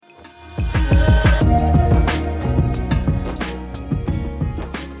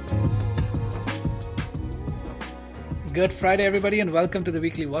Good Friday, everybody, and welcome to the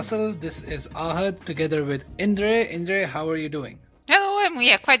weekly Wassail. This is Ahad together with Indre. Indre, how are you doing? Hello,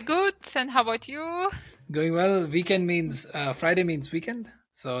 quite good. And how about you? Going well. Weekend means Friday means weekend,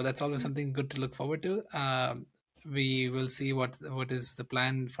 so that's always something good to look forward to. We will see what is the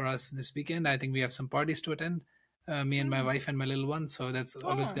plan for us this weekend. I think we have some parties to attend. Me and my Mm. wife and my little one, so that's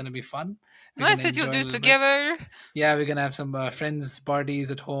always Oh, going to be fun. We're going nice to that you'll enjoy do a it little bit. together. Yeah, we're gonna have some friends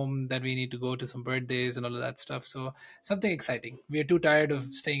parties at home that we need to go to, some birthdays and all of that stuff. So something exciting. We're too tired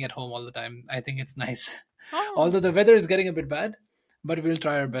of staying at home all the time. I think it's nice. Oh, Although the weather is getting a bit bad, but we'll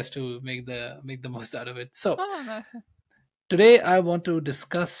try our best to make the most out of it. So nice. today I want to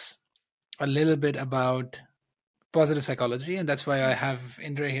discuss a little bit about positive psychology, and that's why I have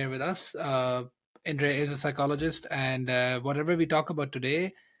Indre here with us. Indre is a psychologist, and whatever we talk about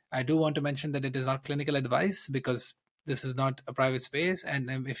today, I do want to mention that it is not clinical advice because this is not a private space.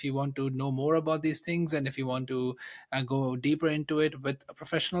 And if you want to know more about these things, and if you want to go deeper into it with a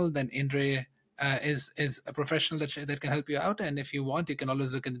professional, then Indre is a professional that can help you out. And if you want, you can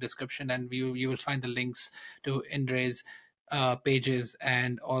always look in the description, and you will find the links to Indre's pages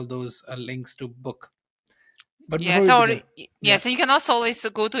and all those links to book. But before Yes, we or begin, yeah, yes, and you can also always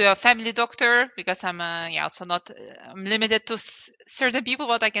go to your family doctor because I'm also not I'm limited to certain people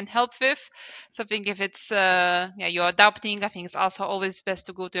what I can help with. So I think if it's you're adopting, I think it's also always best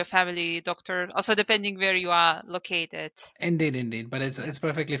to go to your family doctor. Also depending where you are located. indeed, indeed. But Yeah. it's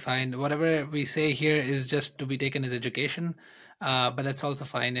perfectly fine. Whatever we say here is just to be taken as education. But that's also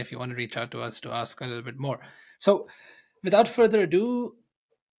fine if you want to reach out to us to ask a little bit more. So, without further ado,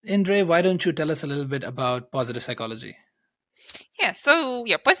 Indre, why don't you tell us a little bit about positive psychology?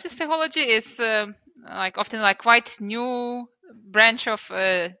 Positive psychology is like often like quite new branch of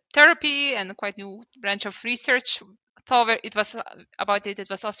therapy and quite new branch of research. However, it was about it.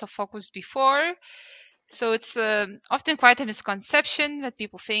 It was also focused before, so it's often quite a misconception that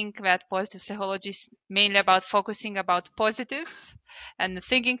people think that positive psychology is mainly about focusing about positives and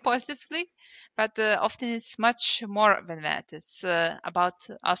thinking positively, but often it's much more than that. It's about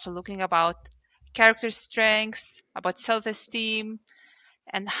also looking about character strengths, about self-esteem,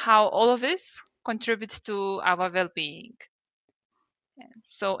 and how all of this contributes to our well-being.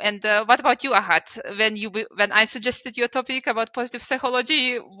 So, and what about you, Ahat? When I suggested your topic about positive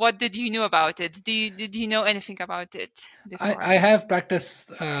psychology, what did you know about it? Did you know anything about it I before? have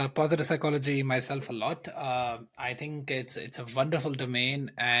practiced positive psychology myself a lot. I think it's a wonderful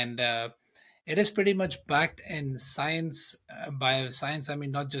domain, and it is pretty much backed in science. By science, I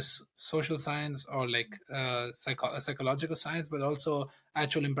mean not just social science or like psychological science, but also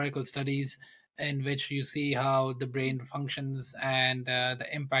actual empirical studies in which you see how the brain functions and the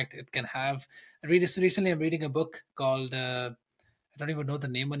impact it can have. Recently, I'm reading a book called I don't even know the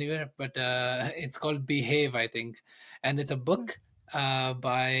name anywhere, but it's called Behave, I think, and it's a book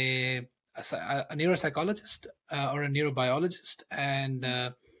by a neuropsychologist or a neurobiologist, and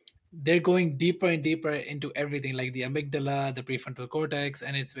they're going deeper and deeper into everything, like the amygdala, the prefrontal cortex,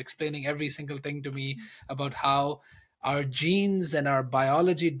 and it's explaining every single thing to me about how our genes and our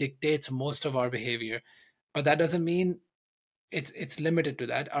biology dictates most of our behavior, but that doesn't mean it's limited to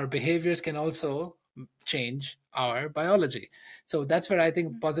that. Our behaviors can also change our biology. So that's where I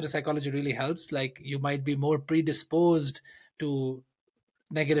think positive psychology really helps. Like you might be more predisposed to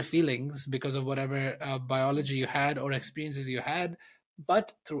negative feelings because of whatever biology you had or experiences you had,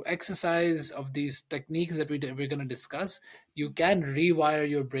 but through exercise of these techniques that we're going to discuss, you can rewire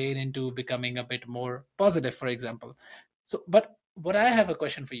your brain into becoming a bit more positive, for example. So but what I have a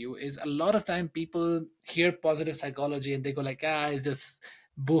question for you is, a lot of time people hear positive psychology and they go like, it's just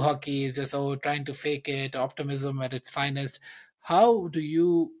boo hockey, it's just trying to fake it, optimism at its finest. How would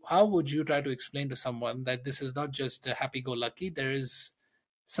you try to explain to someone that this is not just a happy go lucky, there is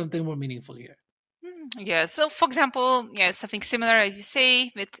something more meaningful here? Yeah, so for example, something similar as you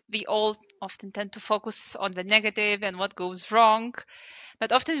say, with we all often tend to focus on the negative and what goes wrong,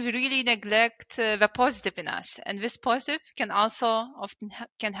 but often we really neglect the positive in us, and this positive can also often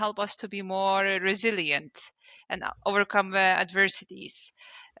can help us to be more resilient and overcome the adversities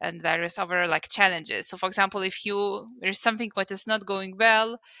and various other like challenges. So for example, if you there's something what is not going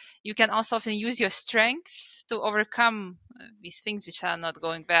well, you can also often use your strengths to overcome these things which are not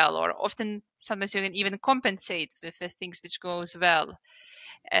going well, or often sometimes you can even compensate with the things which goes well.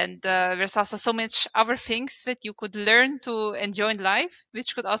 And there's also so much other things that you could learn to enjoy in life,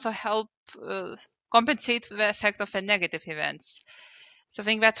 which could also help uh, compensate the effect of the negative events. So I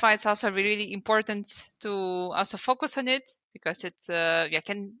think that's why it's also really important to also focus on it, because it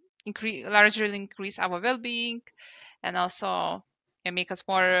can largely increase our well-being, and also make us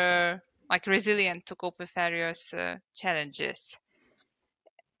more like resilient to cope with various challenges.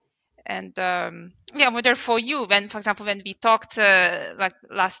 And yeah, whether for you, when, for example, when we talked like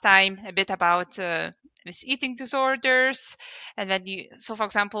last time a bit about with eating disorders, and when you, so for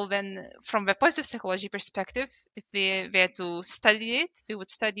example, when from the positive psychology perspective, if we were to study it, we would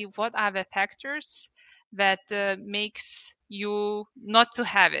study what are the factors that makes you not to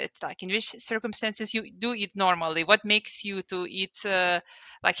have it, like in which circumstances you do eat normally, what makes you to eat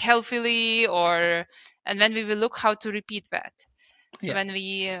like healthily, or, and then we will look how to repeat that. So Yeah, when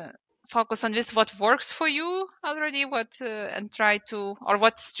we focus on this, what works for you already, what and try to, or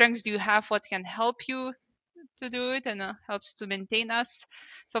what strengths do you have, what can help you to do it, and helps to maintain us.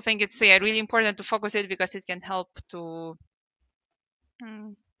 So I think it's, yeah, really important to focus it, because it can help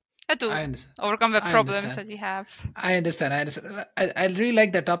mm, to I understand. overcome the I problems understand. that we have. I understand. I understand. I really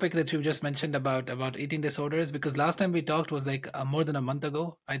like that topic that you just mentioned about eating disorders, because last time we talked was like more than a month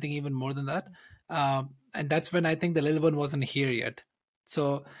ago. I think even more than that, and that's when I think the little one wasn't here yet.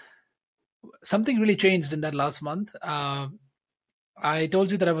 So something really changed in that last month. I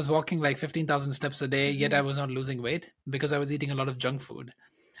told you that I was walking like 15,000 steps a day, yet I Mhm. was not losing weight because I was eating a lot of junk food.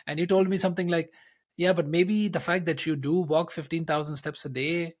 And you told me something like, yeah, but maybe the fact that you do walk 15,000 steps a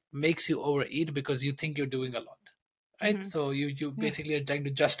day makes you overeat because you think you're doing a lot. Right? Mhm. So you Yeah. basically are trying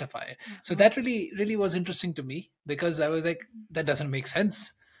to justify it. So Uh-huh. that really was interesting to me, because I was like, that doesn't make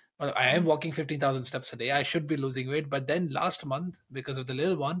sense. Well, I am Mhm. walking 15,000 steps a day. I should be losing weight. But then last month, because of the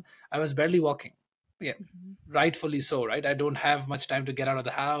little one, I was barely walking. Yeah, Mhm. rightfully so, right? I don't have much time to get out of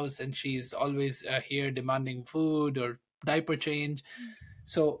the house, and she's always here demanding food or diaper change.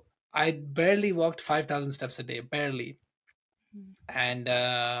 So I barely walked 5,000 steps a day, barely. Mhm. And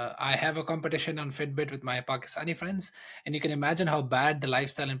I have a competition on Fitbit with my Pakistani friends, and you can imagine how bad the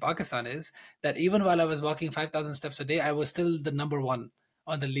lifestyle in Pakistan is, that even while I was walking 5,000 steps a day, I was still the number one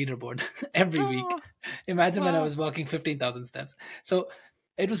on the leaderboard every week. Oh, Imagine when I wow. was walking 15,000 steps. So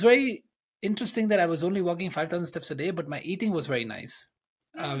it was very interesting that I was only walking 5,000 steps a day, but my eating was very nice.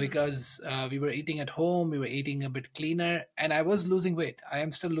 Mm. Because we were eating at home, we were eating a bit cleaner, and I was losing weight. I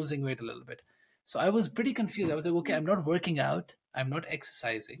am still losing weight a little bit. So I was pretty confused. I was like, okay, I'm not working out, I'm not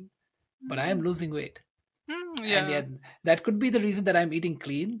exercising, but I am Mm. losing weight. Mm. And Yeah. yet, that could be the reason that I'm eating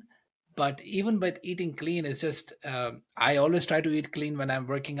clean. But even with eating clean, it's just, I always try to eat clean when I'm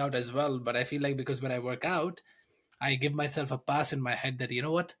working out as well. But I feel like because when I work out, I give myself a pass in my head that, you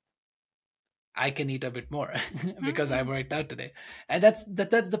know what, I can eat a bit more because I Mm. worked out today. And that's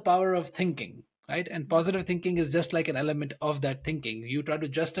the power of thinking, right? And positive thinking is just like an element of that thinking. You try to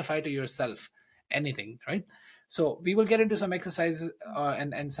justify to yourself anything, right? So we will get into some exercises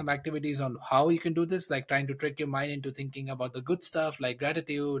and some activities on how you can do this, like trying to trick your mind into thinking about the good stuff like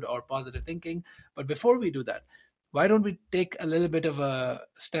gratitude or positive thinking. But before we do that, why don't we take a little bit of a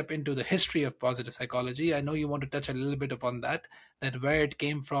step into the history of positive psychology? I know you want to touch a little bit upon that, that where it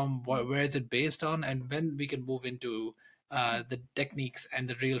came from, where is it based on, and when we can move into the techniques and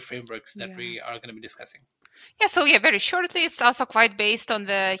the real frameworks that Yeah. we are going to be discussing. Yeah, so yeah, very shortly, it's also quite based on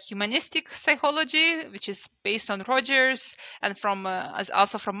the humanistic psychology, which is based on Rogers, and from as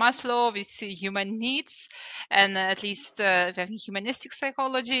also from Maslow, we see human needs, and at least the humanistic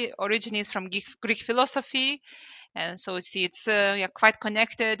psychology originates from Greek philosophy, and so we see it's yeah, quite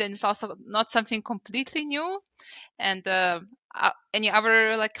connected, and it's also not something completely new. And any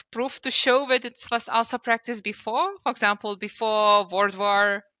other like proof to show that it was also practiced before, for example, before World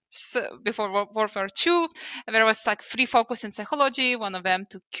War II, there was like three focus in psychology. One of them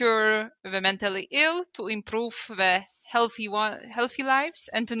to cure the mentally ill, to improve the healthy lives,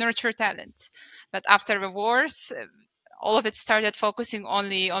 and to nurture talent. But after the wars, all of it started focusing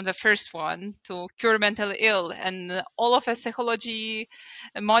only on the first one, to cure mentally ill, and all of the psychology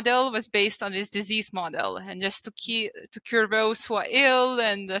model was based on this disease model, and just to cure those who are ill.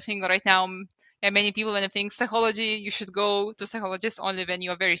 And I think right now, yeah, many people, when they think psychology, you should go to psychologists only when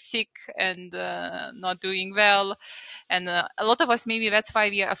you are very sick and not doing well. And a lot of us, maybe that's why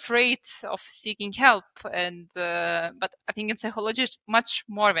we are afraid of seeking help. And but I think in psychology it's much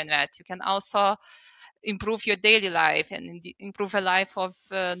more than that. You can also improve your daily life and improve the life of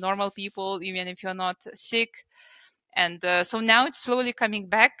normal people, even if you're not sick. And so now it's slowly coming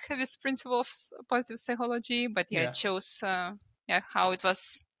back, this principle of positive psychology. But yeah, it Yeah, shows yeah, how it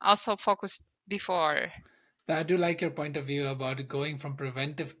was also focused before. I do like your point of view about going from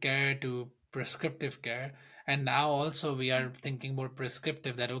preventive care to prescriptive care. And now also we are thinking more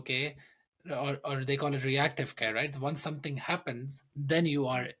prescriptive, that okay, or they call it reactive care, right? Once something happens, then you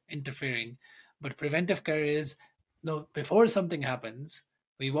are interfering. But preventive care is, no, before something happens,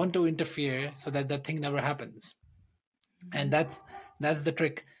 we want to interfere so that that thing never happens. And Mhm. that's the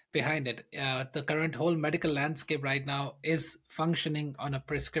trick. behind it. The current whole medical landscape right now is functioning on a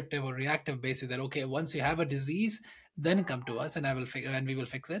prescriptive or reactive basis. That okay, once you have a disease, then come to us and and we will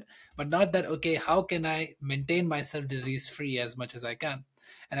fix it. But not that okay, how can I maintain myself disease free as much as I can?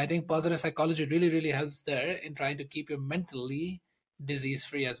 And I think positive psychology really really helps there in trying to keep you mentally disease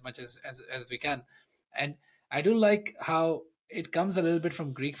free as much as we can. And I do like how it comes a little bit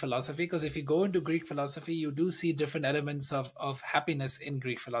from Greek philosophy, because if you go into Greek philosophy, you do see different elements of happiness in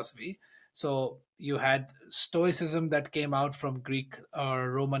Greek philosophy. So you had Stoicism that came out from Greek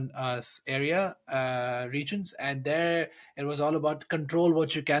or Roman area regions, and there it was all about control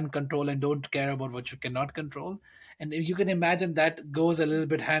what you can control and don't care about what you cannot control. And you can imagine that goes a little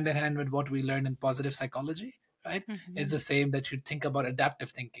bit hand in hand with what we learn in positive psychology, right? It's the Mhm. same that you think about adaptive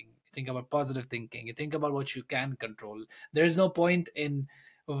thinking, you think about positive thinking, you think about what you can control. There's no point in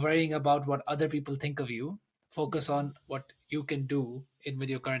worrying about what other people think of you. Focus on what you can do in with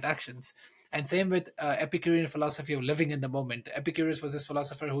your current actions. And same with Epicurean philosophy of living in the moment. Epicurus was this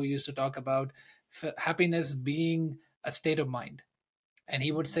philosopher who used to talk about happiness being a state of mind, and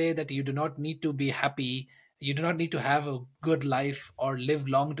he would say that you do not need to be happy, you do not need to have a good life or live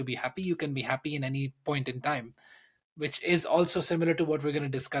long to be happy. You can be happy in any point in time, which is also similar to what we're going to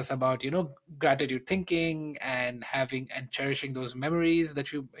discuss about, gratitude thinking and having and cherishing those memories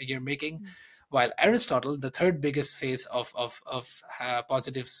that you're making. While Aristotle, the third biggest phase of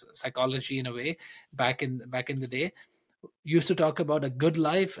positive psychology in a way, back in the day, used to talk about a good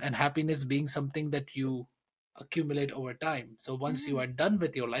life and happiness being something that you accumulate over time. So once you Mhm. are done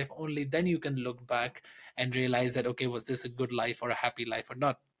with your life, only then you can look back and realize that okay, was this a good life or a happy life or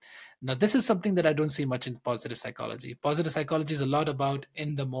not. Now, this is something that I don't see much in positive psychology. Positive psychology is a lot about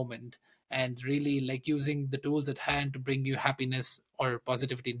in the moment and really like using the tools at hand to bring you happiness or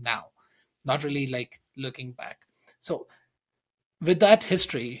positivity now, not really like looking back. So, with that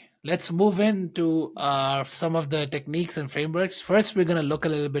history, let's move into some of the techniques and frameworks. First, we're going to look a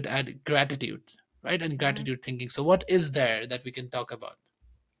little bit at gratitude, right? And Mhm. gratitude thinking. So, what is there that we can talk about?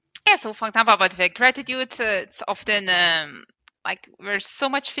 Yeah, so for example, about the gratitude, it's often like there's so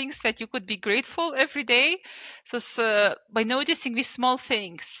much things that you could be grateful every day. So by noticing these small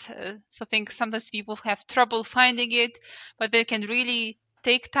things, so I think sometimes people have trouble finding it, but they can really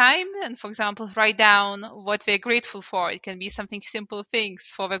take time and, for example, write down what they're grateful for. It can be something simple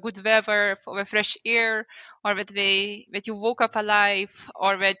things for the good weather, for the fresh air, or that you woke up alive,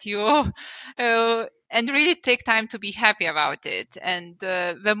 or that you and really take time to be happy about it. And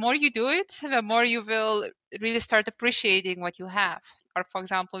the more you do it, the more you will really start appreciating what you have. Or, for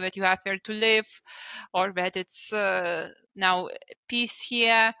example, that you have where to live, or that it's now peace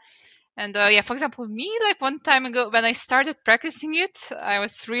here. And yeah, for example, me, like one time ago when I started practicing it, I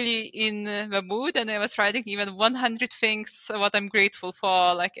was really in the mood and I was writing even 100 things what I'm grateful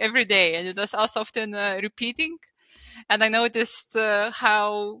for, like every day. And it was also often repeating, and I noticed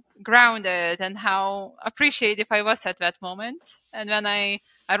how grounded and how appreciative I was at that moment. And when I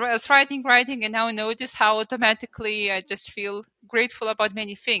was writing, and now I notice how automatically I just feel grateful about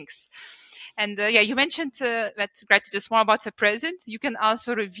many things. And yeah, you mentioned that gratitude is more about the present. You can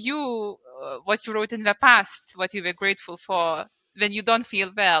also review what you wrote in the past, what you were grateful for when you don't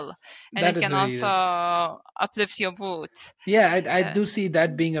feel well, and That it is can also very uplift your mood. Yeah, I Uh, do see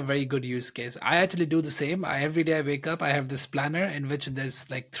that being a very good use case. I actually do the same. Every day I wake up, I have this planner in which there's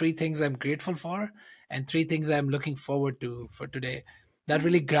like three things I'm grateful for and three things I'm looking forward to for today. That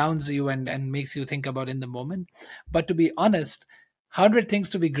really grounds you and makes you think about in the moment. But to be honest, 100 things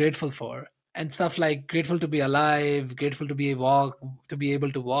to be grateful for and stuff like grateful to be alive, grateful to be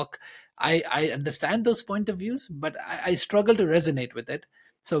able to walk. I understand those point of views, but I struggle to resonate with it.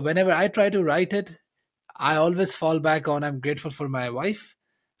 So whenever I try to write it, I always fall back on I'm grateful for my wife,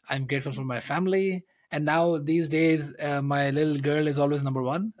 I'm grateful for my family, and now these days my little girl is always number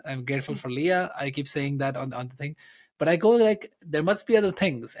one. I'm grateful for Leah. I keep saying that on the thing, but I go like there must be other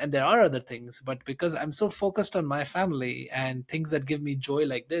things, and there are other things, but because I'm so focused on my family and things that give me joy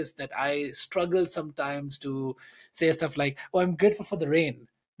like this, that I struggle sometimes to say stuff like, "Oh, I'm grateful for the rain."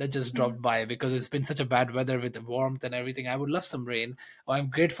 That just dropped by because it's been such a bad weather with the warmth and everything. I would love some rain. Or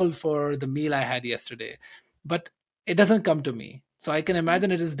I'm grateful for the meal I had yesterday, but it doesn't come to me. So I can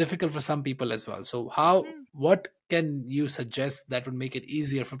imagine it is difficult for some people as well. So what can you suggest that would make it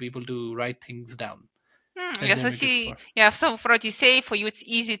easier for people to write things down that Yes, I they're grateful see. for? Yeah, so for what you say, for you, it's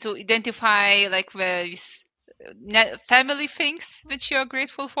easy to identify like family things which you're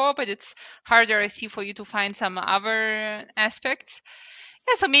grateful for, but it's harder, I see, for you to find some other aspects.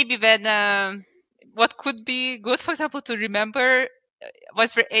 Yeah, so maybe then what could be good, for example, to remember.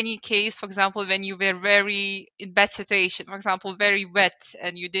 was there any case, for example, when you were very in bad situation, for example, very wet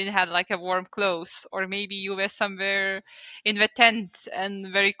and you didn't have like a warm clothes, or maybe you were somewhere in the tent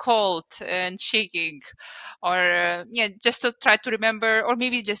and very cold and shaking, or yeah, just to try to remember, or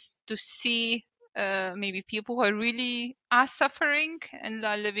maybe just to see maybe people who are really are suffering and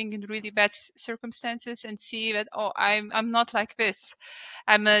are living in really bad circumstances, and see that, oh, I'm not like this.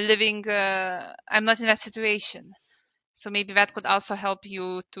 I'm living. I'm not in that situation. So maybe that could also help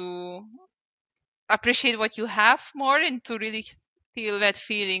you to appreciate what you have more, and to really feel that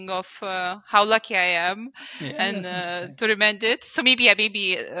feeling of how lucky I am, Yeah, and that's interesting. to remind it. So maybe, yeah,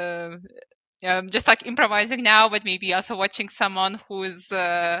 maybe just like improvising now, but maybe also watching someone who is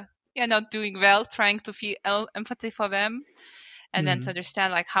yeah, not doing well, trying to feel empathy for them, and then to Hmm.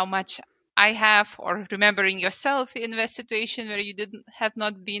 understand like how much I have, or remembering yourself in that situation where you didn't have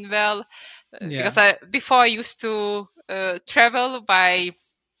not been well. Because Yeah, I before I used to travel by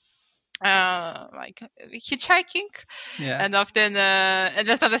like hitchhiking, yeah, and often and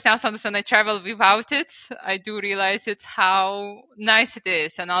then sometimes when I travel without it, I do realize it how nice it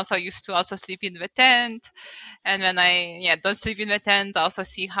is. And also I used to also sleep in the tent, and when I don't sleep in the tent, I also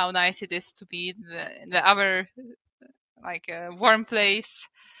see how nice it is to be in the other like warm place.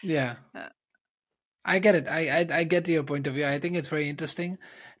 yeah. uh, I get it. I get your point of view. I think it's very interesting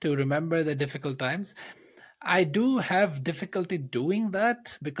to remember the difficult times. I do have difficulty doing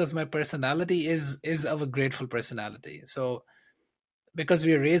that because my personality is of a grateful personality. So because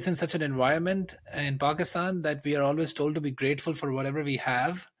we are raised in such an environment in Pakistan that we are always told to be grateful for whatever we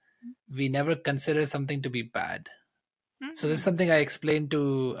have, we never consider something to be bad. So this is mm, something I explained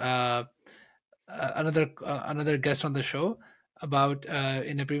to another guest on the show about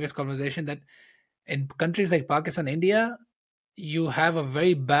in a previous conversation, that in countries like Pakistan, India, you have a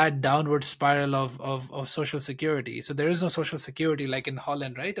very bad downward spiral of social security. So there is no social security like in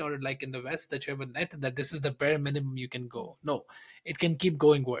Holland, right? Or like in the West, that you have a net that this is the bare minimum you can go. No, it can keep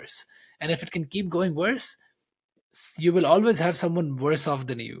going worse. And if it can keep going worse, you will always have someone worse off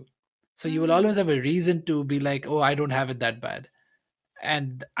than you. So you will always mm, have a reason to be like, oh, I don't have it that bad.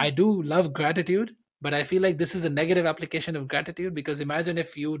 And I do love gratitude, but I feel like this is a negative application of gratitude, because imagine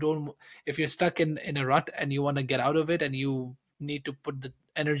if you don't, if you're stuck in a rut and you want to get out of it, and you need to put the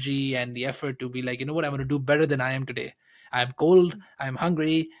energy and the effort to be like, you know what, I'm going to do better than I am today. I'm cold, I'm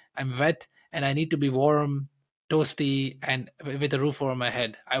hungry, I'm wet, and I need to be warm, toasty, and with a roof over my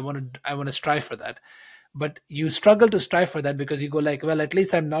head. I want to strive for that. But you struggle to strive for that because you go like, well, at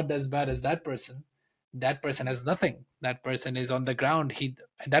least I'm not as bad as that person. That person has nothing. That person is on the ground. He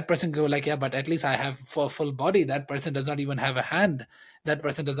That person go like, yeah, but at least I have full body. That person does not even have a hand. That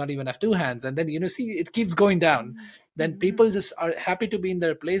person does not even have two hands. And then, see, it keeps going down. mm, Then people just are happy to be in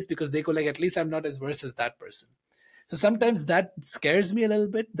their place because they go like, at least I'm not as worse as that person. So sometimes that scares me a little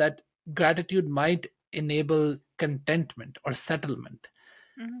bit, that gratitude might enable contentment or settlement.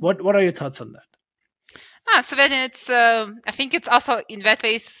 mm. What are your thoughts on that? So then it's, I think it's also in that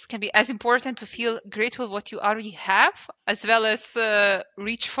ways can be as important to feel grateful what you already have, as well as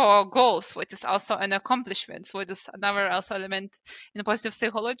reach for goals, which is also an accomplishment. So it is another also element in the positive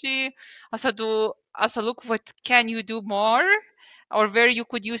psychology. Also look what can you do more, or where you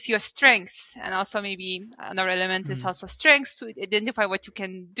could use your strengths. And also maybe another element is Mm. also strengths, to identify what you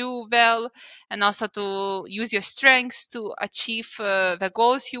can do well, and also to use your strengths to achieve the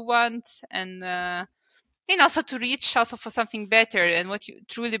goals you want, and also to reach also for something better and what you,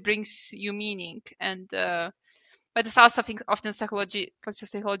 truly brings you meaning. And but it's also, I think, often psychology, positive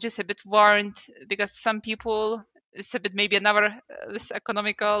psychology is a bit warned, because some people, it's a bit maybe another this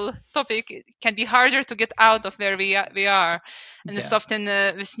economical topic, it can be harder to get out of where we are. And it's Yeah, often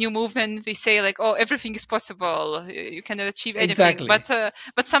this new movement, we say like, oh, everything is possible, you can achieve anything, exactly.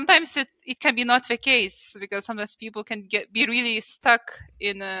 but sometimes it can be not the case, because sometimes people can be really stuck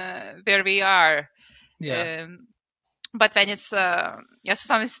in where we are. Yeah. um, but when it's so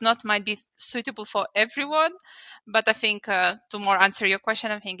sometimes it's not might be suitable for everyone. But I think to more answer your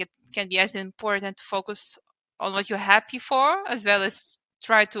question, I think it can be as important to focus on what you're happy for, as well as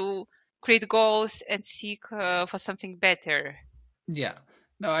try to create goals and seek for something better. Yeah.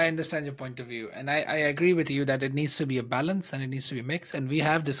 No, I understand your point of view. And I agree with you that it needs to be a balance and it needs to be a mix. And we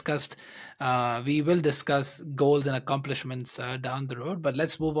will discuss goals and accomplishments down the road. But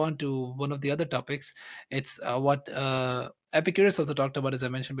let's move on to one of the other topics. It's what Epicurus also talked about, as I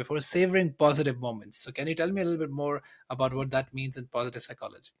mentioned before, savoring positive moments. So, can you tell me a little bit more about what that means in positive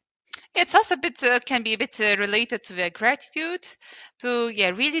psychology? It's also a bit can be a bit related to the gratitude, to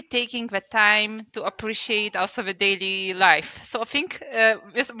really taking the time to appreciate also the daily life. So I think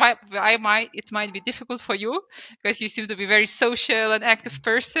it might be difficult for you because you seem to be a very social and active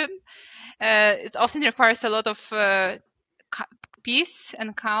person. It often requires a lot of ca- peace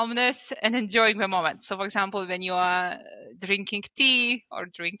and calmness and enjoying the moment. So, for example, when you are drinking tea or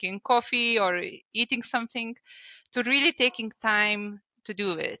drinking coffee or eating something, to really taking time to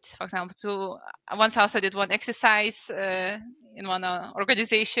do it. For example, to once I also did one exercise in one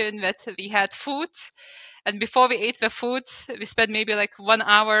organization that we had food, and before we ate the food, we spent maybe like 1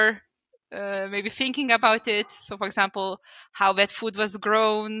 hour. Maybe thinking about it. So, for example, how that food was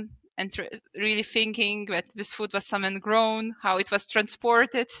grown, and really thinking that this food was someone grown, how it was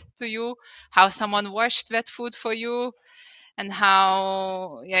transported to you, how someone washed that food for you, and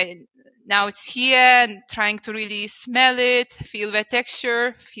how now it's here, and trying to really smell it, feel the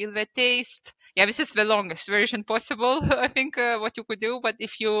texture, feel the taste. Yeah, this is the longest version possible. I think what you could do, but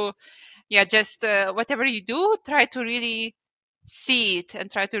if you just whatever you do, try to really see it and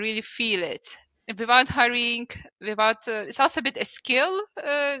try to really feel it without hurrying, without it's also a bit a skill.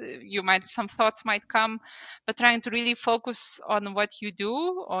 You might some thoughts might come, but trying to really focus on what you do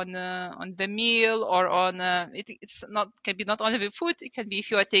on the meal, or on it's not can be not only with food, it can be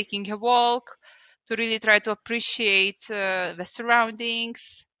if you are taking a walk, to really try to appreciate the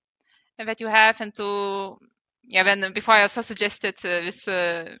surroundings that you have, and to when before I also suggested this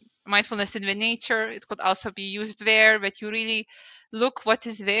mindfulness in the nature, it could also be used there, that you really look what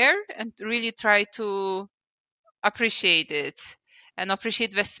is there and really try to appreciate it, and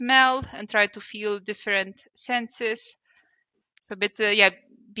appreciate the smell, and try to feel different senses. So but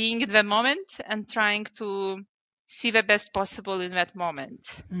being in the moment and trying to see the best possible in that moment.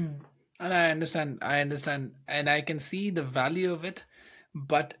 Mm. And I understand, and I can see the value of it.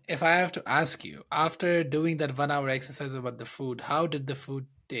 But if I have to ask you, after doing that 1 hour exercise about the food, how did the food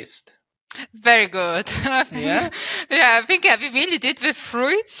taste? Very good. I think, Yeah, I think we mainly did with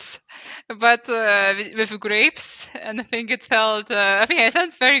fruits, but with grapes, and I think it felt. I think it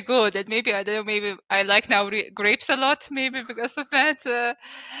felt very good, and maybe I don't know. Maybe I like now grapes a lot, maybe because of that.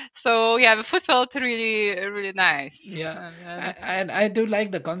 So yeah, the food felt really, really nice. yeah, and I do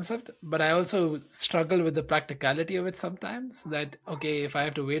like the concept, but I also struggle with the practicality of it sometimes. That okay, if I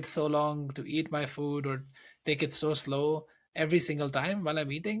have to wait so long to eat my food or take it so slow every single time while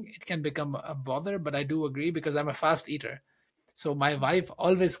I'm eating, it can become a bother. But I do agree because I'm a fast eater. So my wife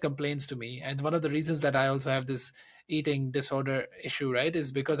always complains to me, and one of the reasons that I also have this eating disorder issue, right,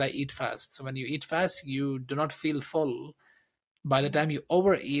 is because I eat fast. So when you eat fast, you do not feel full. By the time you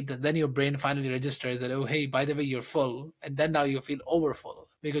overeat, then your brain finally registers that, oh hey, by the way, you're full, and then now you feel overfull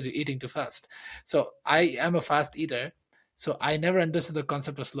because you're eating too fast. So I am a fast eater, so I never understood the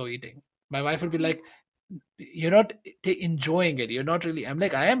concept of slow eating. My wife would be like, you're not enjoying it, you're not really. I'm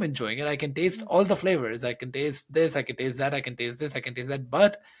like, I am enjoying it, I can taste all the flavors, I can taste this, I can taste that, I can taste this, I can taste that,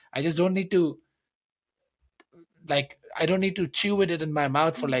 but I just don't need to, like, I don't need to chew it in my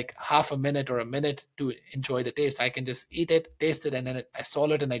mouth for like half a minute or a minute to enjoy the taste. I can just eat it, taste it, and then I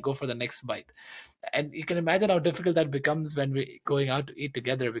swallow it and I go for the next bite. And you can imagine how difficult that becomes when we're going out to eat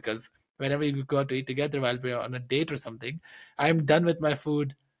together, because whenever we go out to eat together while we're on a date or something, I'm done with my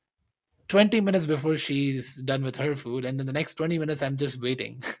food 20 minutes before she's done with her food, and then the next 20 minutes I'm just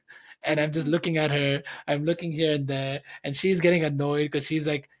waiting. And I'm just looking at her, I'm looking here and there, and she's getting annoyed because she's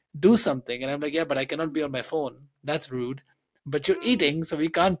like, do something. And I'm like, yeah, but I cannot be on my phone, that's rude. But you're eating, so we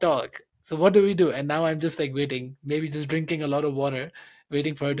can't talk, so what do we do? And now I'm just like waiting, maybe just drinking a lot of water,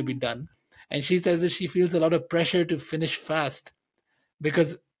 waiting for her to be done. And she says that she feels a lot of pressure to finish fast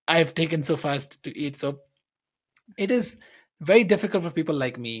because I've taken so fast to eat. So it is very difficult for people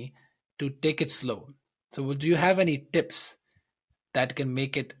like me to take it slow. So, do you have any tips that can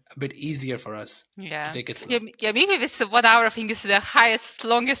make it a bit easier for us to Yeah. take it Yeah, slow? maybe this 1 hour I think is the highest,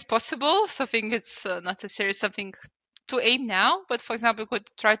 longest possible. So I think it's not necessarily something to aim now, but for example, we could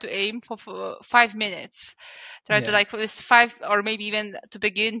try to aim for 5 minutes. Try to Yeah. like with five, or maybe even to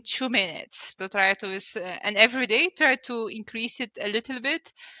begin 2 minutes. To try to this, and every day try to increase it a little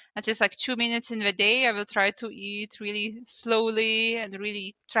bit. At least like 2 minutes in the day, I will try to eat really slowly and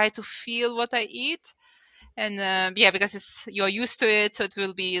really try to feel what I eat. And because you're used to it, so it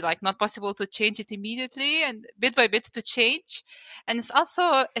will be like not possible to change it immediately, and bit by bit to change. And it's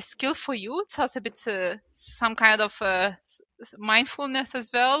also a skill for you. It's also a bit some kind of mindfulness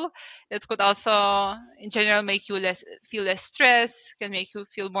as well. It could also in general make you less feel less stressed, can make you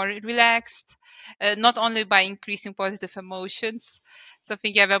feel more relaxed, not only by increasing positive emotions. So I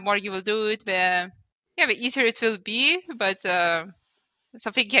think the more you will do it, the the easier it will be. But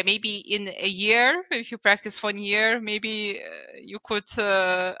something, yeah, maybe in a year, if you practice for 1 year, maybe you could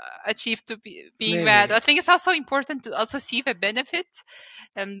achieve to being that. I Maybe. think it's also important to also see the benefit,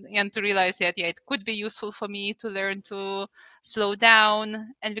 and to realize that, yeah, it could be useful for me to learn to slow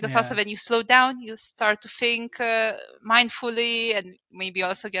down. And because also Yeah. when you slow down, you start to think mindfully, and maybe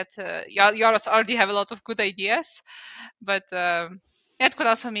also get you also already have a lot of good ideas, but it could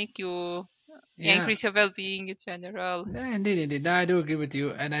also make you, yeah, Yeah. increase your well-being in general. Yeah, indeed, indeed. No, I do agree with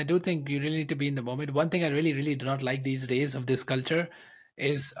you, and I do think you really need to be in the moment. One thing I really, really do not like these days of this culture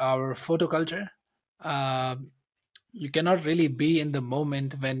is our photo culture. Um, you cannot really be in the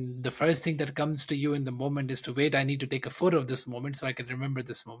moment when the first thing that comes to you in the moment is to wait. I need to take a photo of this moment so I can remember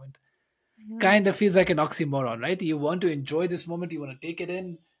this moment. Mhm. Kind of feels like an oxymoron, right? You want to enjoy this moment, you want to take it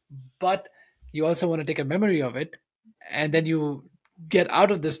in, but you also want to take a memory of it, and then you get out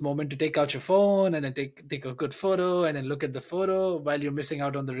of this moment to take out your phone and then take a good photo and then look at the photo while you're missing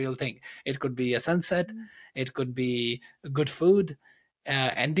out on the real thing. It could be a sunset, Mhm. it could be good food,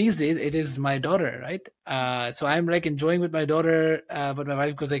 and these days it is my daughter, right? So I'm like enjoying with my daughter, but my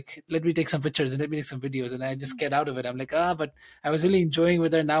wife goes like, let me take some pictures and let me take some videos, and I just get out of it. I'm like, but I was really enjoying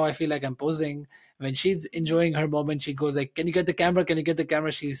with her. Now I feel like I'm posing. When she's enjoying her moment, she goes like, can you get the camera, can you get the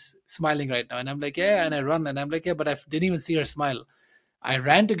camera? She's smiling right now, and I'm like, yeah. And I run and I'm like, yeah, but I didn't even see her smile. I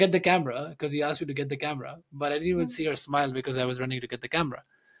ran to get the camera because he asked me to get the camera, but I didn't even see her smile because I was running to get the camera.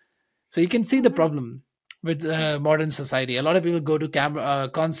 So you can see the Mhm. problem with modern society. A lot of people go to camera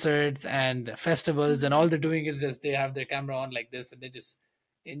concerts and festivals, and all they're doing is just they have their camera on like this, and they just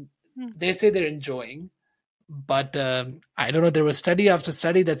in, Mhm. they say they're enjoying. But I don't know. There was study after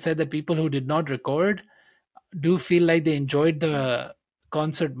study that said that people who did not record do feel like they enjoyed the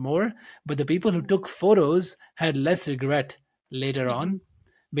concert more, but the people who took photos had less regret later Mhm. on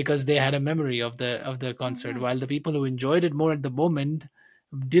because they had a memory of the concert, Mhm. while the people who enjoyed it more at the moment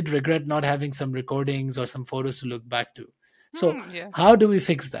did regret not having some recordings or some photos to look back to. So Mhm. Yeah. how do we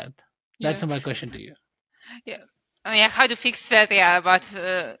fix that? Yeah. That's my question to you. Yeah. Yeah, how to fix that? Yeah, about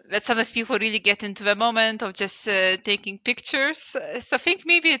that sometimes people really get into the moment of just taking pictures. So I think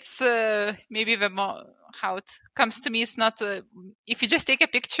maybe it's maybe how it comes to me is not if you just take a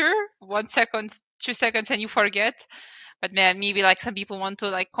picture 1 second, 2 seconds, and you forget. But maybe like some people want to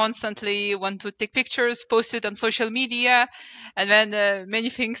like constantly want to take pictures, post it on social media, and then many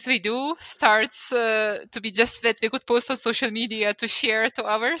things we do starts to be just that we could post on social media to share to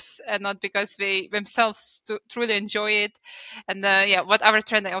others, and not because they themselves truly enjoy it. And yeah, what other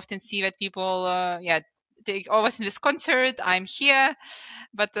trend I often see that people yeah, they always in this concert, I'm here,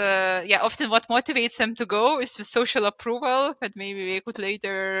 but yeah, often what motivates them to go is the social approval that maybe they could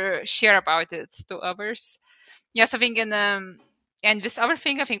later share about it to others. Yes, I think, and this other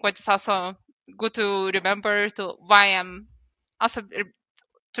thing, I think what is also good to remember to why I'm also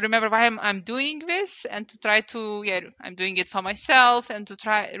to remember why I'm doing this, and to try to, yeah, I'm doing it for myself, and to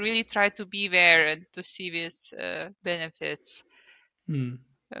try to be there and to see these benefits. Hmm.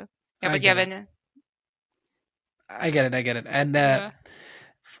 Uh, yeah, I but yeah, get it. when I get it. And yeah.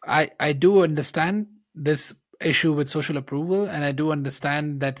 I do understand this issue with social approval, and I do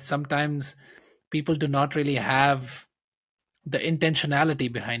understand that sometimes people do not really have the intentionality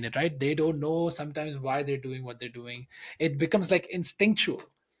behind it, right? They don't know sometimes why they're doing what they're doing. It becomes like instinctual.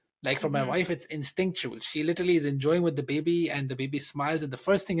 Like for my Mhm. wife, it's instinctual. She literally is enjoying with the baby, and the baby smiles, and the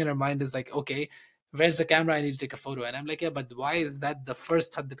first thing in her mind is like, okay, where's the camera? I need to take a photo. And I'm like, yeah, but why is that the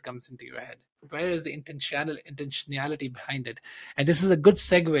first thought that comes into your head? Where is the intentionality behind it? And this is a good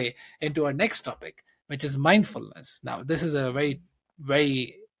segue into our next topic, which is mindfulness. Now, this is a very,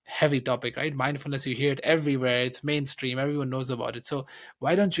 very heavy topic, right? Mindfulness, you hear it everywhere. It's mainstream. Everyone knows about it. So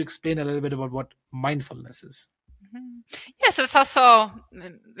why don't you explain a little bit about what mindfulness is? Mhm. Yeah, so it's also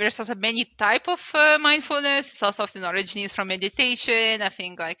there's also many type of mindfulness. It's also often originates from meditation. I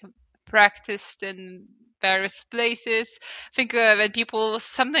think like practiced in various places. I think when people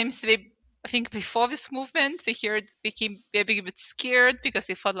sometimes they, I think before this movement they heard became a bit scared because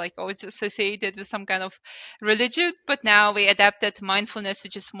they felt like, oh, it's associated with some kind of religion. But now we adapted mindfulness,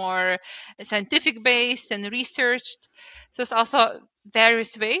 which is more scientific based and researched. So it's also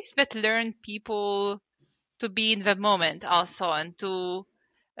various ways that learn people to be in the moment also, and to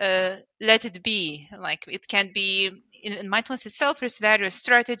let it be. Like it can be in mindfulness itself, there's various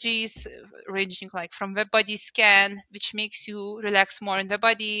strategies ranging like from the body scan, which makes you relax more in the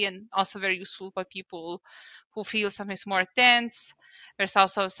body, and also very useful for people who feel sometimes more tense. There's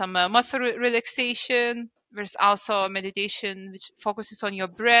also some muscle relaxation. There's also meditation which focuses on your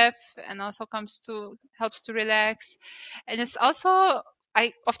breath and also comes to helps to relax. And it's also,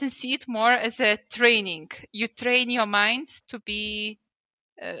 I often see it more as a training. You train your mind to be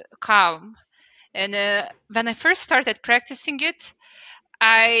calm. And when I first started practicing it,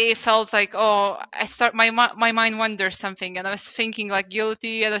 I felt like, oh, my mind wanders something, and I was thinking like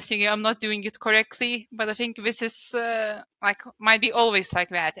guilty, and I was thinking I'm not doing it correctly. But I think this is like might be always like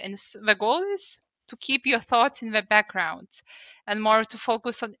that, and the goal is to keep your thoughts in the background, and more to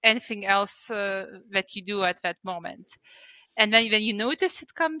focus on anything else that you do at that moment. And then when you notice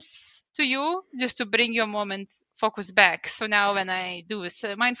it comes to you, just to bring your moment focus back. So now when I do this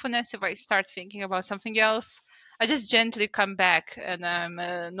mindfulness, if I start thinking about something else, I just gently come back, and I'm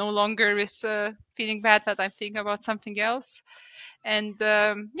no longer with feeling bad that I'm thinking about something else. And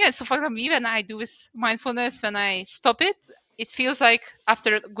yeah, so for example, when I do this mindfulness, when I stop it, it feels like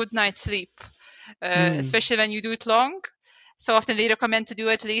after a good night's sleep, Hmm. especially when you do it long. So often they recommend to do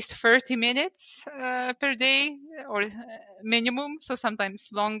at least 30 minutes per day or minimum, so sometimes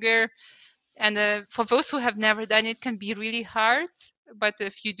longer. And for those who have never done it, can be really hard. But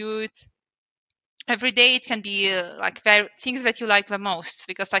if you do it every day, it can be like things that you like the most,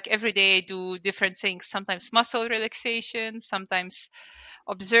 because like every day I do different things. Sometimes muscle relaxation, sometimes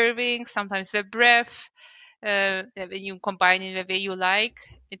observing, sometimes the breath. When you combine in the way you like,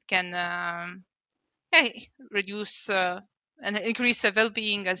 it can yeah, reduce and increase the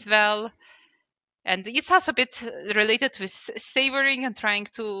well-being as well. And it's also a bit related with savoring and trying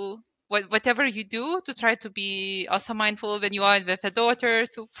to whatever you do to try to be also mindful when you are with a daughter,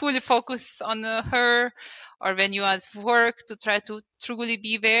 to fully focus on her, or when you are at work to try to truly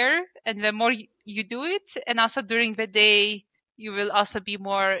be there. And the more you do it, and also during the day, you will also be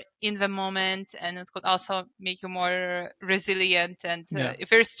more in the moment, and it could also make you more resilient. And Yeah. if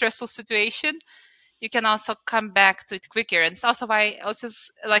there's stressful situation, you can also come back to it quicker. And it's also why also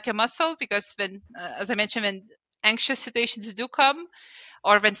like a muscle, because when, as I mentioned, when anxious situations do come,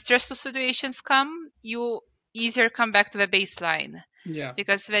 or when stressful situations come, you easier come back to the baseline, Yeah.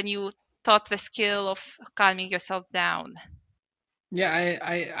 because when you taught the skill of calming yourself down. Yeah,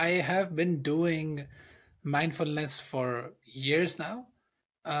 I have been doing mindfulness for years now,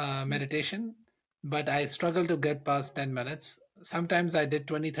 meditation, but I struggle to get past 10 minutes. Sometimes I did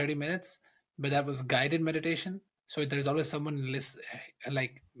 20, 30 minutes, but that was guided meditation. So there's always someone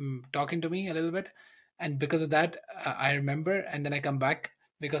talking to me a little bit. And because of that, I remember and then I come back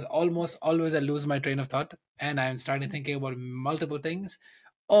because almost always I lose my train of thought and I'm starting thinking about multiple things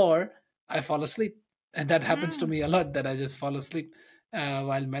or I fall asleep. And that happens to Mm. me a lot that I just fall asleep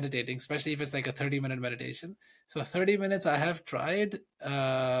while meditating, especially if it's like a 30-minute meditation. So 30 minutes I have tried,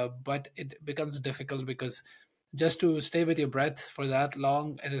 but it becomes difficult because just to stay with your breath for that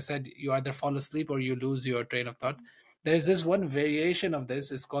long, as I said, you either fall asleep or you lose your train of thought. There's this one variation of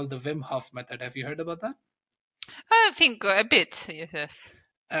this. It's called the Wim Hof method. Have you heard about that? I think a bit, yes.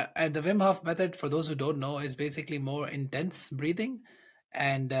 And the Wim Hof method, for those who don't know, is basically more intense breathing,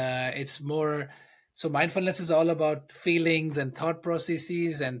 and it's more. So mindfulness is all about feelings and thought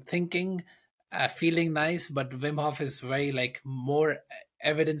processes and thinking, feeling nice. But Wim Hof is very like more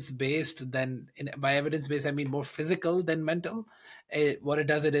evidence based than by evidence based I mean more physical than mental. What it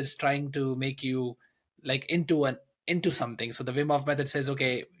does, it is trying to make you like into something. So the Wim Hof method says,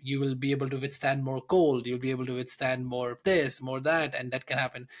 okay, you will be able to withstand more cold, you'll be able to withstand more this, more that, and that can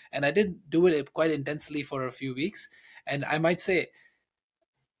happen. And I did do it quite intensely for a few weeks, and I might say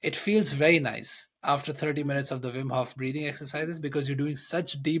it feels very nice after 30 minutes of the Wim Hof breathing exercises because you're doing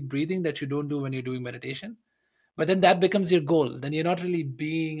such deep breathing that you don't do when you're doing meditation. But then that becomes your goal. Then you're not really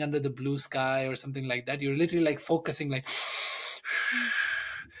being under the blue sky or something like that. You're literally like focusing like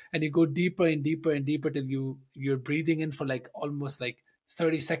and you go deeper and deeper and deeper till you're breathing in for like almost like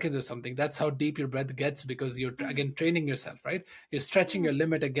 30 seconds or something. That's how deep your breath gets because you're again training yourself, right? You're stretching your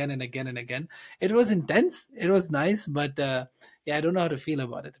limit again and again and again. It was intense, it was nice, but yeah, I don't know how to feel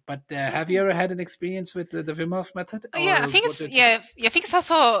about it. But have you ever had an experience with the Wim Hof method Yeah, I or think what it's did you? I think it's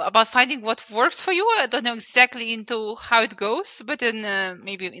also about finding what works for you. I don't know exactly into how it goes, but in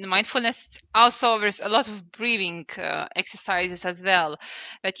maybe in mindfulness, also there's a lot of breathing exercises as well.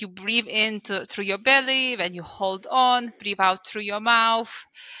 That you breathe in through your belly, then you hold on, breathe out through your mouth,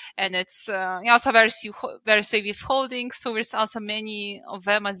 and it's also various way with holding. So there's also many of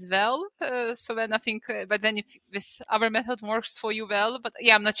them as well. So then I think, but then if this other method works for you well, but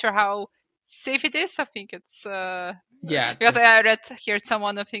yeah, I'm not sure how safe it is. I think it's Yeah, because I read heard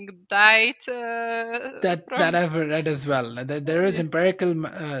someone I think died that from. I've read as well. There is Yeah. empirical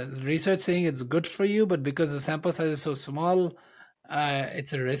research saying it's good for you, but because the sample size is so small,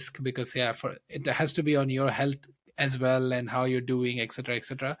 it's a risk because yeah, for it has to be on your health as well and how you're doing, etc.,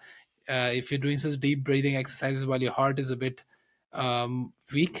 etc. If you're doing such deep breathing exercises while your heart is a bit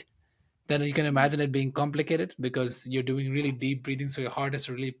weak, then you can imagine it being complicated because you're doing really deep breathing, so your heart is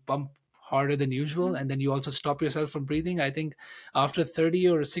to really pump harder than usual, Mm, and then you also stop yourself from breathing. I think after 30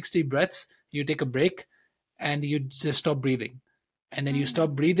 or 60 breaths, you take a break and you just stop breathing, and then you mm,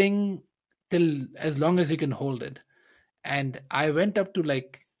 stop breathing till as long as you can hold it. And I went up to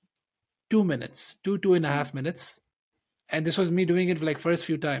like 2 minutes, two and a mm, half minutes, and this was me doing it for like first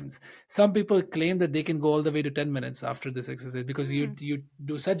few times. Some people claim that they can go all the way to 10 minutes after this exercise because you mm, you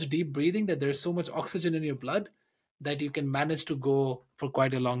do such deep breathing that there's so much oxygen in your blood that you can manage to go for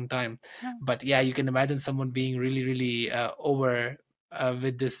quite a long time. mm, But yeah, you can imagine someone being really over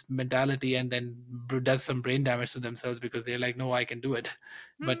with this mentality, and then does some brain damage to themselves because they're like, no, I can do it.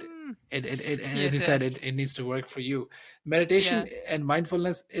 But mm. as Yes, you said, yes. it needs to work for you. Yeah. Meditation and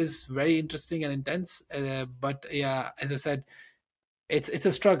mindfulness is very interesting and intense, but yeah, as I said, it's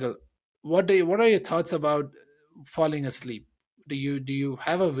a struggle. What are your thoughts about falling asleep? Do you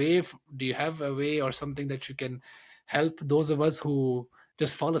have a way do you have a way or something that you can help those of us who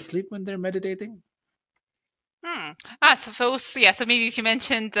just fall asleep when they're meditating? Hmm. Suppose, yeah, so maybe if you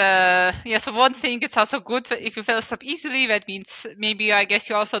mentioned, yeah, so one thing, it's also good that if you fell asleep easily, that means maybe, I guess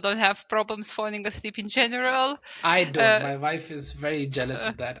you also don't have problems falling asleep in general. I don't. Uh, My wife is very jealous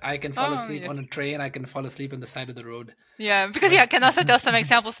uh, of that. I can fall oh, asleep on yes. a train, I can fall asleep on the side of the road, Yeah, because but yeah, I can also tell some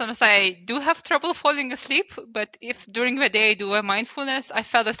examples. Sometimes I do have trouble falling asleep, but if during the day I do a mindfulness, I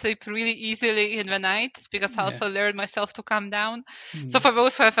fell asleep really easily in the night because I yeah. also learned myself to calm down. So Hmm. for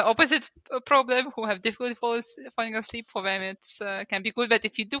those who have the opposite problem, who have difficulty falling asleep, for them it's can be good. But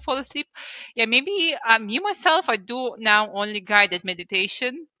if you do fall asleep, yeah, maybe me myself, I do now only guided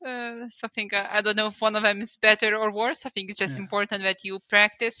meditation. Something I don't know if one of them is better or worse. I think it's just Yeah. important that you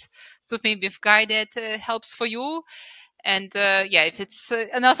practice. So maybe if guided helps for you, and yeah, if it's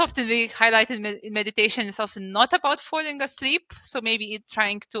and also often we highlight in meditation is often not about falling asleep, so maybe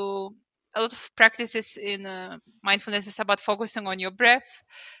trying to a lot of practices in mindfulness is about focusing on your breath,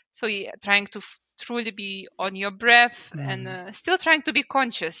 so yeah, trying to truly be on your breath and Hmm. still trying to be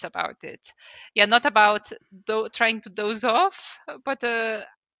conscious about it, yeah, not about trying to doze off, but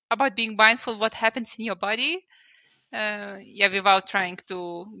about being mindful what happens in your body, yeah, without trying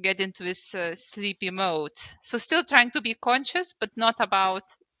to get into this sleepy mode. So still trying to be conscious, but not about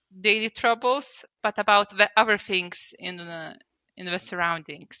daily troubles, but about the other things in the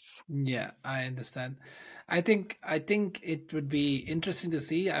surroundings. Yeah, I understand. I think it would be interesting to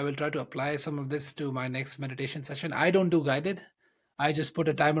see. I will try to apply some of this to my next meditation session. I don't do guided. I just put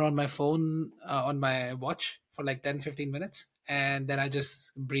a timer on my phone, on my watch for like 10-15 minutes, and then I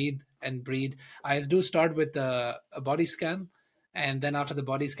just breathe and breathe. I do start with a body scan, and then after the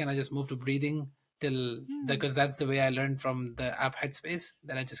body scan I just move to breathing till, Mm, because that's the way I learned from the app Headspace.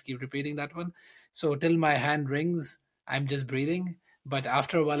 Then I just keep repeating that one. So till my hand rings, I'm just breathing, but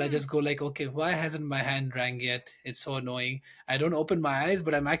after a while I mm, just go like, okay, why hasn't my hand rang yet? It's so annoying. I don't open my eyes,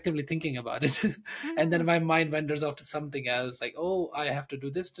 but I'm actively thinking about it. And then mm, my mind wanders off to something else, like, oh, I have to do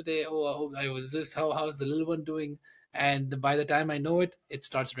this today. Oh, I was just, how's the little one doing? And by the time I know it, it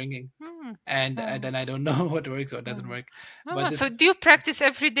starts ringing, mm. and Oh, then I don't know what works, what doesn't oh. work. But Oh, so do this, you practice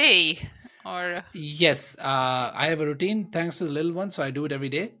every day, or? yes, I have a routine thanks to the little one, so I do it every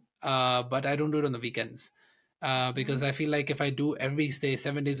day. But I don't do it on the weekends, because Mm, I feel like if I do every day,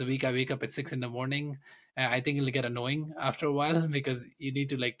 7 days a week, I wake up at 6 in the morning. I think it'll get annoying after a while because you need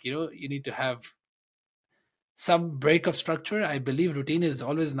to, like, you need to have some break of structure. I believe routine is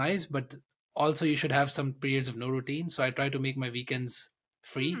always nice, but also you should have some periods of no routine. So I try to make my weekends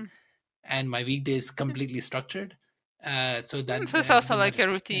free mm, and my weekdays completely structured. So mm. that So it's also like a yeah.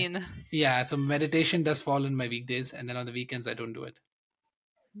 routine. Yeah, so meditation does fall in my weekdays, and then on the weekends I don't do it.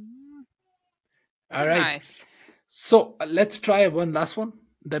 Mm, so All right. nice. So let's try one last one.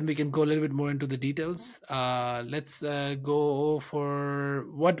 Then we can go a little bit more into the details. Let's go for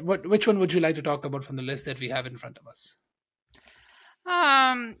which one would you like to talk about from the list that we have in front of us?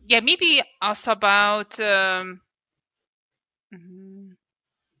 Yeah, maybe also about mm,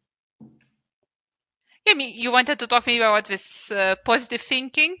 yeah, you wanted to talk maybe about this positive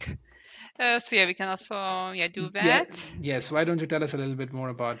thinking. So yeah, we can also yeah do Yeah, that. yes. Why don't you tell us a little bit more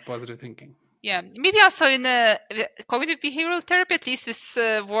about positive thinking? Yeah, maybe also in cognitive behavioral therapy, at least this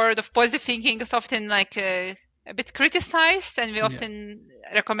word of positive thinking is often like a bit criticized, and we Yeah. often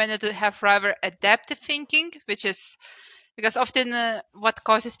recommend to have rather adaptive thinking, which is because often what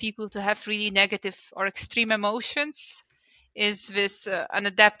causes people to have really negative or extreme emotions is this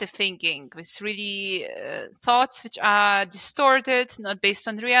unadaptive thinking, with really thoughts which are distorted, not based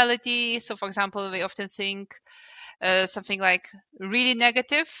on reality. So, for example, we often think something like really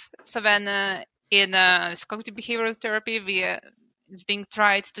negative. So then in cognitive behavioral therapy, we it's being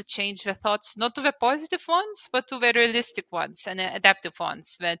tried to change the thoughts, not to the positive ones, but to the realistic ones and adaptive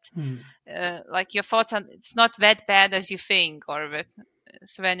ones. That like your thoughts are, it's not that bad as you think, or the,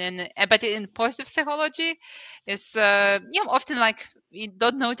 so when in but in positive psychology, is often like we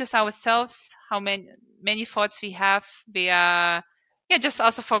don't notice ourselves how many thoughts we have. We are just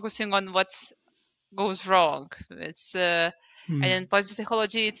also focusing on what goes wrong. It's and in positive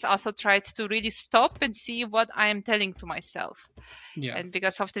psychology, it's also tried to really stop and see what I am telling to myself. Yeah. And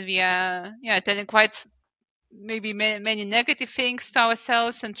because often we are telling quite maybe many negative things to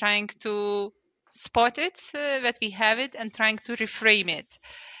ourselves and trying to spot it that we have it and trying to reframe it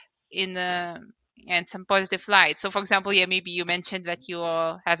in and some positive light. So, for example, maybe you mentioned that you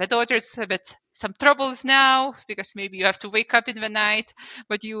have a daughter, it's a bit some troubles now because maybe you have to wake up in the night,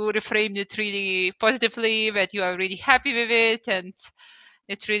 but you reframed it really positively, that you are really happy with it, and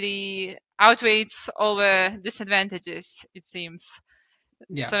it really outweighs all the disadvantages, it seems.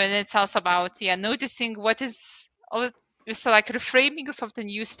 Yeah. So, and it's also about noticing what is. So, like reframing is often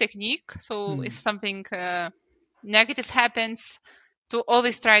used technique. So, if something negative happens, to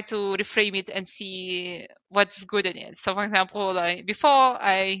always try to reframe it and see what's good in it. So, for example, like before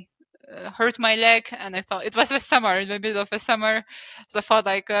I hurt my leg, and I thought it was the summer, in the middle of the summer, so I thought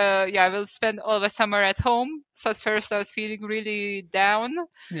like, I will spend all the summer at home. So at first I was feeling really down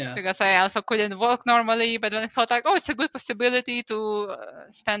Yeah. because I also couldn't walk normally. But then I felt like, oh, it's a good possibility to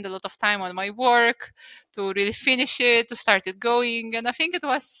spend a lot of time on my work, to really finish it, to start it going. And I think it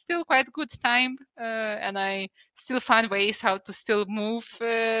was still quite good time, and I still find ways how to still move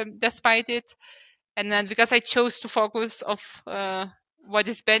despite it. And then because I chose to focus of what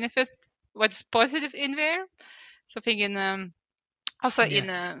is benefit, what is positive in there. So I think in also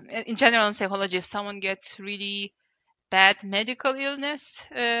Yeah. in general in psychology, if someone gets really bad medical illness,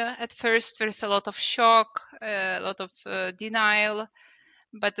 at first there's a lot of shock, a lot of denial,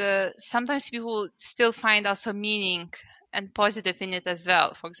 but sometimes people still find also meaning and positive in it as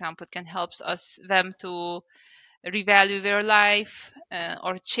well. For example, it can help them to revalue their life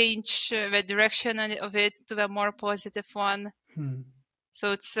or change the direction of it to a more positive one.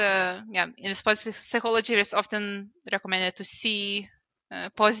 So it's in positive psychology, it's often recommended to see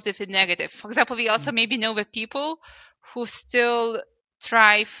positive and negative. For example, we also maybe know the people who still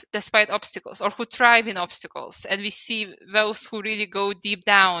thrive despite obstacles or who thrive in obstacles, and we see those who really go deep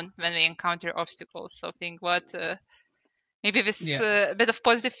down when they encounter obstacles. So I think what maybe this Yeah. bit of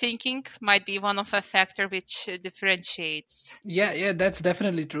positive thinking might be one of a factor which differentiates. Yeah, yeah, that's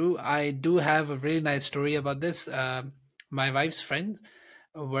definitely true. I do have a really nice story about this. My wife's friend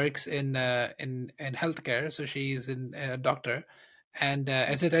works in healthcare, so she's a doctor. And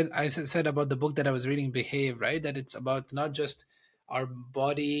as I said about the book that I was reading, Behave, right? That it's about not just our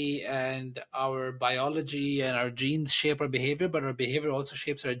body and our biology and our genes shape our behavior, but our behavior also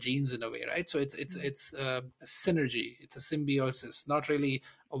shapes our genes in a way, right? So it's a synergy, it's a symbiosis, not really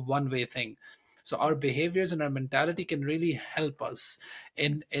a one way thing. So our behaviors and our mentality can really help us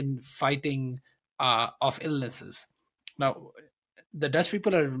in fighting off illnesses. Now, the Dutch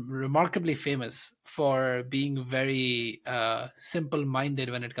people are remarkably famous for being very simple-minded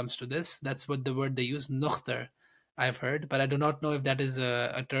when it comes to this. That's what the word they use, nuchter, I've heard, but I do not know if that is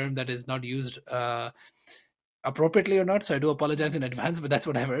a term that is not used appropriately or not. So I do apologize in advance, but that's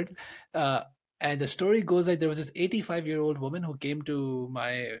what I've heard. Uh, and the story goes like there was this 85-year-old woman who came to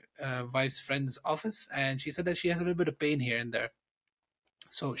my wife's friend's office, and she said that she has a little bit of pain here and there.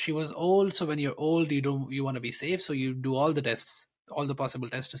 So she was old. So when you're old, you want to be safe. So you do all the tests, all the possible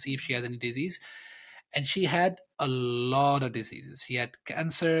tests to see if she has any disease. And she had a lot of diseases. She had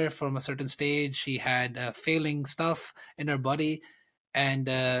cancer from a certain stage. She had failing stuff in her body, and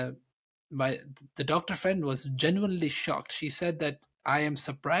my the doctor friend was genuinely shocked. She said that I am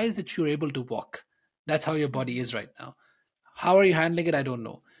surprised that you're able to walk. That's how your body is right now. How are you handling it? I don't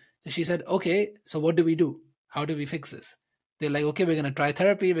know. So she said, okay, so what do we do? How do we fix this? They're like, okay, we're going to try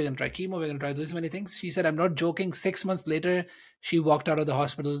therapy, we're going to try chemo, we're going to try those many things. She said, I'm not joking. 6 months later, she walked out of the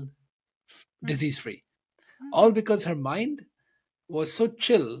hospital disease free. All because her mind was so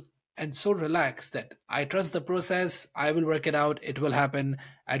chill and so relaxed that I trust the process, I will work it out, it will happen,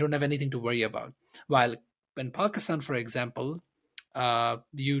 I don't have anything to worry about. While in Pakistan, for example,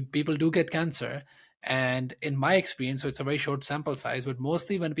 you people do get cancer, and in my experience, so it's a very short sample size, but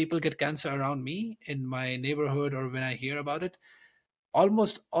mostly when people get cancer around me in my neighborhood or when I hear about it,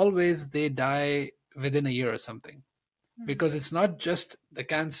 almost always they die within a year or something, because it's not just the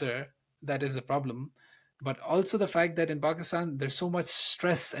cancer that is the problem, but also the fact that in Pakistan there's so much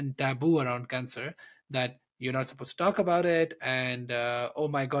stress and taboo around cancer that you're not supposed to talk about it, and oh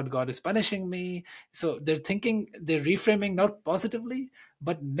my god, God is punishing me. So they're reframing not positively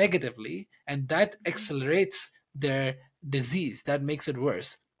but negatively, and that accelerates their disease, that makes it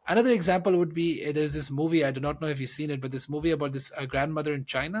worse. Another example would be, there's this movie, I do not know if you've seen it, but this movie about this grandmother in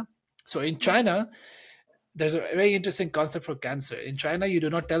China. So in China, there's a very interesting concept for cancer. In China, you do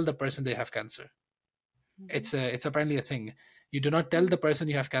not tell the person they have cancer. It's apparently a thing. You do not tell the person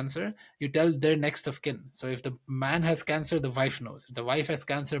you have cancer. You tell their next of kin. So if the man has cancer, the wife knows. If the wife has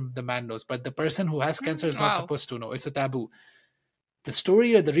cancer, the man knows. But the person who has cancer is not Wow. supposed to know. It's a taboo. The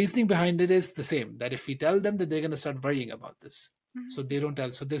story or the reasoning behind it is the same, that if we tell them, that they're going to start worrying about this, so they don't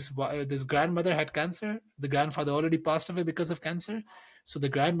tell. So this grandmother had cancer. The grandfather already passed away because of cancer. So the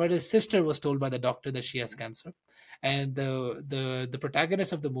grandmother's sister was told by the doctor that she has cancer. And the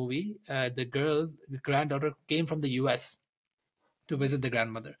protagonist of the movie, the girl, the granddaughter, came from the US to visit the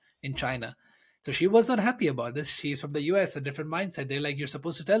grandmother in China. So she was not happy about this. She's from the US, a different mindset. They're like, you're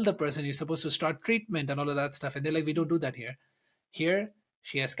supposed to tell the person, you're supposed to start treatment and all of that stuff. And they're like, we don't do that here. Here,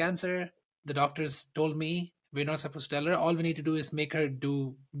 she has cancer. The doctors told me we're not supposed to tell her. All we need to do is make her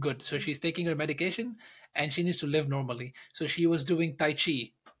do good. So she's taking her medication and she needs to live normally. So she was doing Tai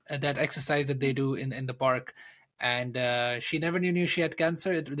Chi, that exercise that they do in the park. And she never knew she had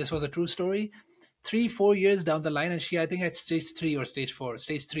cancer. This was a true story. 3 4 years down the line, and she, I think, at stage 3 or stage 4,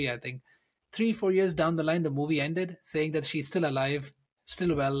 stage 3, I think. 3 4 years down the line, the movie ended saying that she's still alive,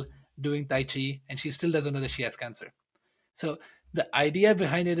 still well, doing Tai Chi, and she still doesn't know that she has cancer. So the idea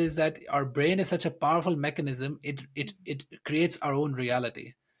behind it is that our brain is such a powerful mechanism, it creates our own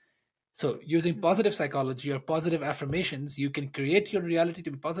reality. So using positive psychology or positive affirmations, you can create your reality to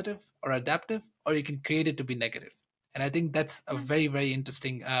be positive or adaptive, or you can create it to be negative. And I think that's a very, very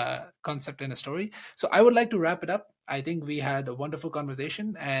interesting concept in a story. So I would like to wrap it up. I think we had a wonderful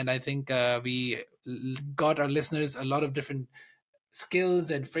conversation, and I think got our listeners a lot of different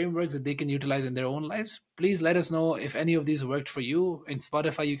skills and frameworks that they can utilize in their own lives. Please let us know if any of these worked for you. In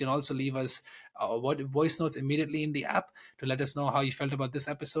Spotify, you can also leave us what voice notes immediately in the app to let us know how you felt about this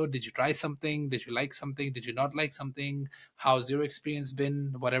episode. Did you try something? Did you like something? Did you not like something? How's your experience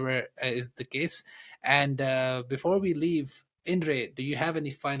been? Whatever is the case. And before we leave, Indre, do you have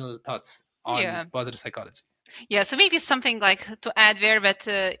any final thoughts on Yeah. positive psychology? Yeah, so maybe something like to add there that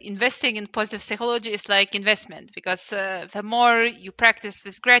investing in positive psychology is like investment, because the more you practice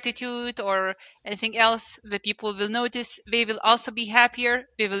with gratitude or anything else, the people will notice, they will also be happier,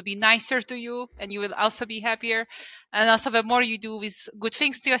 they will be nicer to you, and you will also be happier. And also, the more you do with good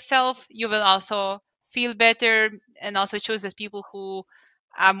things to yourself, you will also feel better. And also, it shows that people who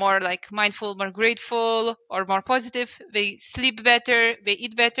are more like mindful, more grateful, or more positive, they sleep better, they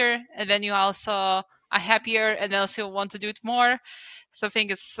eat better, and then you also are happier and also want to do it more. So I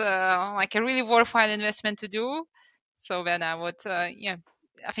think it's like a really worthwhile investment to do. So then I would, yeah,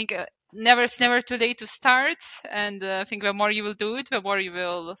 I think never it's never too late to start. And I think the more you will do it, the more you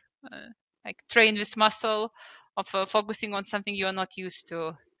will like train this muscle of focusing on something you are not used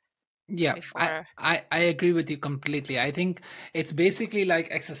to Yeah, before. I agree with you completely. I think it's basically like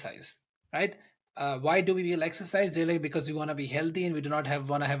exercise, right? Why do we will exercise? Really, because we want to be healthy and we do not have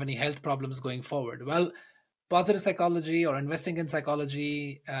want to have any health problems going forward. Well, positive psychology or investing in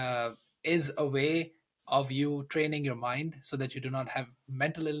psychology is a way of you training your mind so that you do not have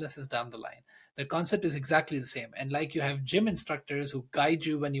mental illnesses down the line. The concept is exactly the same. And like you have gym instructors who guide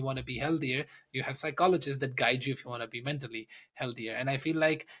you when you want to be healthier, you have psychologists that guide you if you want to be mentally healthier. And I feel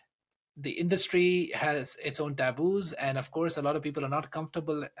like the industry has its own taboos, and of course a lot of people are not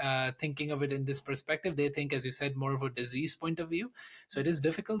comfortable thinking of it in this perspective. They think, as you said, more of a disease point of view. So it is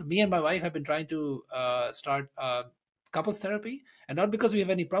difficult. Me and my wife have been trying to start couples therapy, and not because we have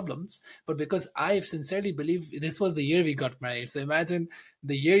any problems, but because I sincerely believe this was the year we got married. So imagine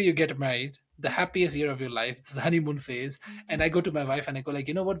the year you get married, the happiest year of your life, it's the honeymoon phase. And I go to my wife and I go like,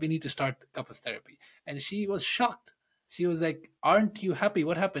 you know what, we need to start couples therapy. And she was shocked. She was like, aren't you happy?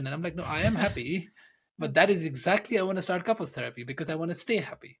 What happened? And I'm like, no, I am happy. But that is exactly, I want to start couples therapy because I want to stay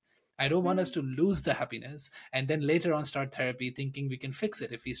happy. I don't want us to lose the happiness and then later on start therapy thinking we can fix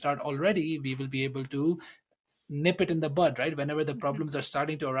it. If we start already, we will be able to nip it in the bud, right? Whenever the problems are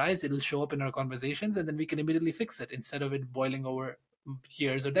starting to arise, it'll show up in our conversations and then we can immediately fix it instead of it boiling over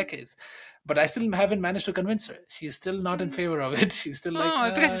years or decades. But I still haven't managed to convince her. She's still not in Mm. favor of it. She's still like,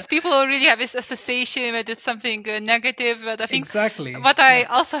 Oh, because people really have this association with it's something negative. But I think exactly. what I Yeah.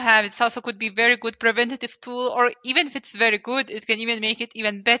 also have, it's also could be very good preventative tool, or even if it's very good, it can even make it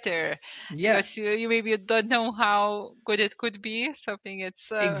even better Yeah. because you maybe don't know how good it could be. So I think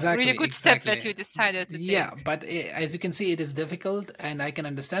it's a really Exactly, good step that exactly. you decided to Yeah, take. but as you can see, it is difficult, and I can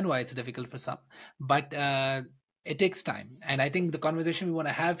understand why it's difficult for some. But it takes time, and I think the conversation we want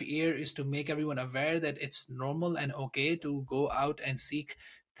to have here is to make everyone aware that it's normal and okay to go out and seek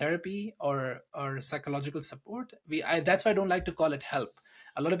therapy or psychological support. That's why I don't like to call it help.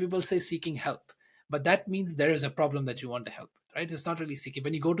 A lot of people say seeking help, but that means there is a problem that you want to help. Right? It's not really seeking.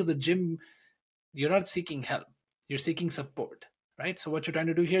 When you go to the gym, you're not seeking help, you're seeking support. Right, so what you're trying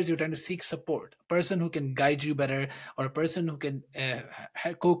to do here is you're trying to seek support, a person who can guide you better, or a person who can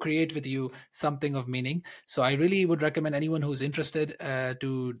co-create with you something of meaning. So I really would recommend anyone who's interested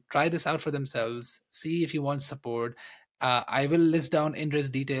to try this out for themselves, see if you want support. I will list down Indra's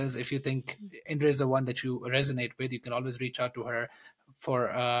details. If you think Indra is the one that you resonate with, you can always reach out to her for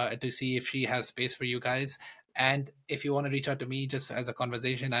to see if she has space for you guys. And if you want to reach out to me just as a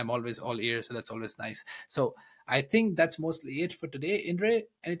conversation, I'm always all ears. So that's always nice. So I think that's mostly it for today. Indre,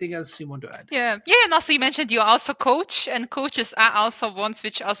 anything else you want to add? Yeah, yeah, and also you mentioned you also coach, and coaches are also ones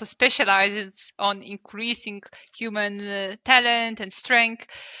which also specializes on increasing human talent and strength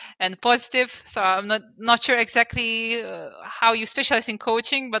and positive. So I'm not sure exactly how you specialize in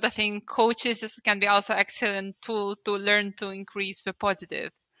coaching, but I think coaches can be also excellent tool to learn to increase the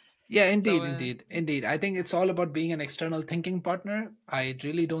positive. Yeah, So indeed, indeed, indeed. I think it's all about being an external thinking partner. I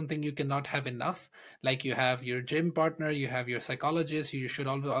really don't think you cannot have enough. Like you have your gym partner, you have your psychologist, you should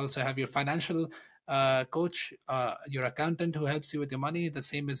also have your financial coach, your accountant who helps you with your money. The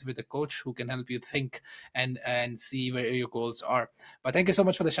same is with a coach who can help you think and see where your goals are. But thank you so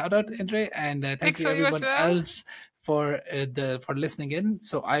much for the shout out, Andre, and thank thanks you for you as everyone well. else for listening in.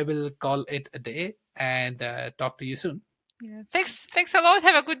 So I will call it a day and talk to you soon. Yeah. Thanks a lot.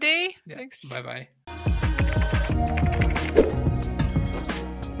 Have a good day. Yeah, Thanks. bye bye.